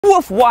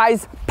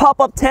WolfWise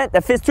pop-up tent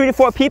that fits 3 to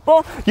 4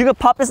 people. You can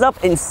pop this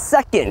up in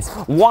seconds.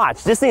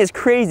 Watch, this thing is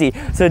crazy.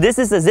 So this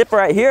is the zipper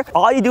right here.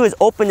 All you do is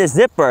open the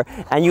zipper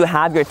and you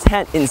have your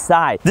tent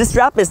inside. This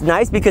strap is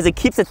nice because it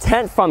keeps the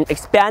tent from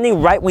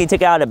expanding right when you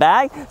take it out of the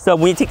bag. So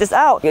when you take this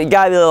out, you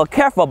gotta be a little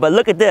careful, but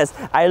look at this.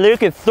 I literally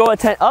can throw a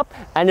tent up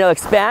and it'll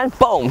expand,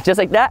 boom, just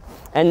like that.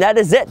 And that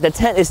is it. The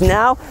tent is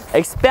now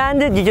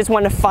expanded. You just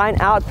want to find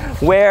out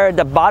where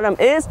the bottom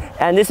is.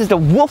 And this is the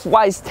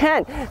WolfWise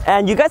tent.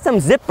 And you got some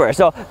zippers.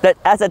 So that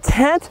as a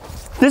tent,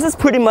 this is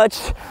pretty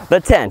much the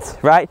tent,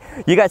 right?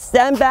 You got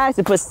sandbags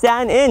to put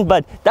sand in,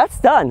 but that's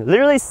done.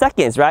 Literally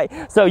seconds,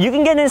 right? So you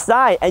can get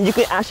inside and you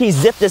can actually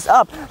zip this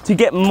up to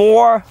get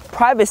more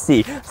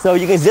privacy. So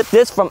you can zip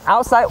this from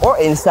outside or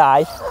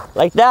inside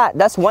like that.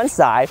 That's one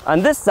side.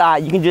 On this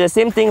side, you can do the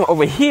same thing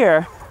over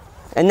here.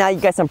 And now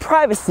you got some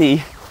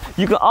privacy.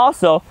 You can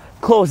also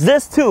close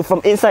this too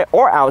from inside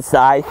or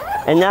outside,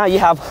 and now you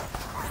have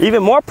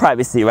even more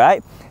privacy,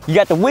 right? You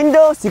got the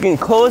windows, you can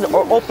close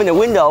or open the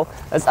window.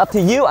 It's up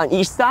to you on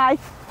each side.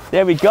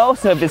 There we go.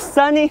 So if it's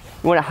sunny,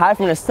 you want to hide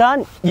from the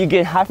sun, you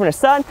can hide from the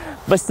sun,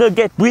 but still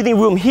get breathing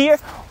room here.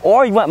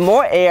 Or you want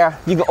more air,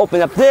 you can open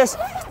up this,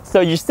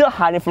 so you're still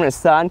hiding from the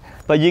sun,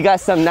 but you got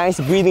some nice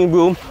breathing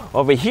room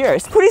over here.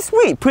 It's pretty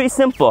sweet, pretty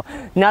simple.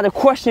 Now the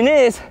question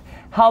is,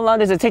 how long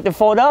does it take to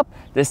fold up?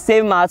 The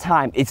same amount of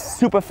time. It's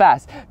super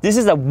fast. This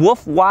is a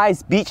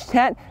WolfWise beach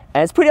tent,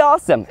 and it's pretty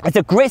awesome. It's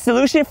a great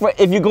solution for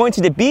if you're going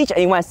to the beach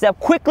and you want to set up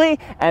quickly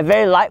and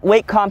very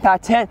lightweight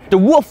compact tent. The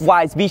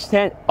WolfWise beach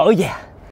tent, oh yeah.